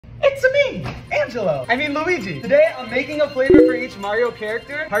It's me, Angelo. I mean Luigi. Today I'm making a flavor for each Mario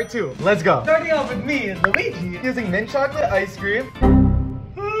character. Part 2. Let's go. Starting off with me, Luigi, using mint chocolate ice cream,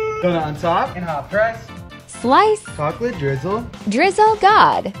 donut on top, and hot press, Slice, chocolate drizzle, drizzle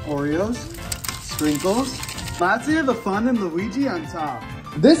God. Oreos, sprinkles, Latte of the Fun and Luigi on top.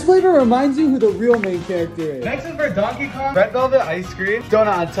 This flavor reminds you who the real main character is. Next is for Donkey Kong, red velvet ice cream,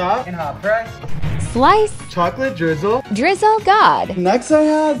 donut on top, and hot press, Slice, chocolate drizzle. drizzle God. Next I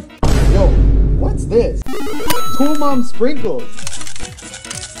have, what's this? Cool Mom sprinkles.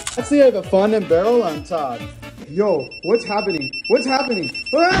 Let's see the Fun and barrel on top. Yo, what's happening? What's happening?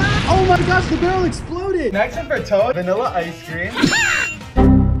 Ah! Oh my gosh, the barrel exploded! Next is for Toad, vanilla ice cream.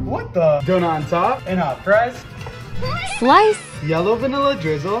 What the? Donut on top and hot press. Slice, Yellow vanilla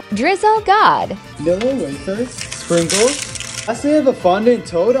drizzle. drizzle God. Vanilla wafers. Sprinkles. I say the fondant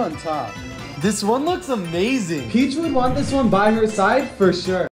Toad on top. This one looks amazing. Peach would want this one by her side for sure.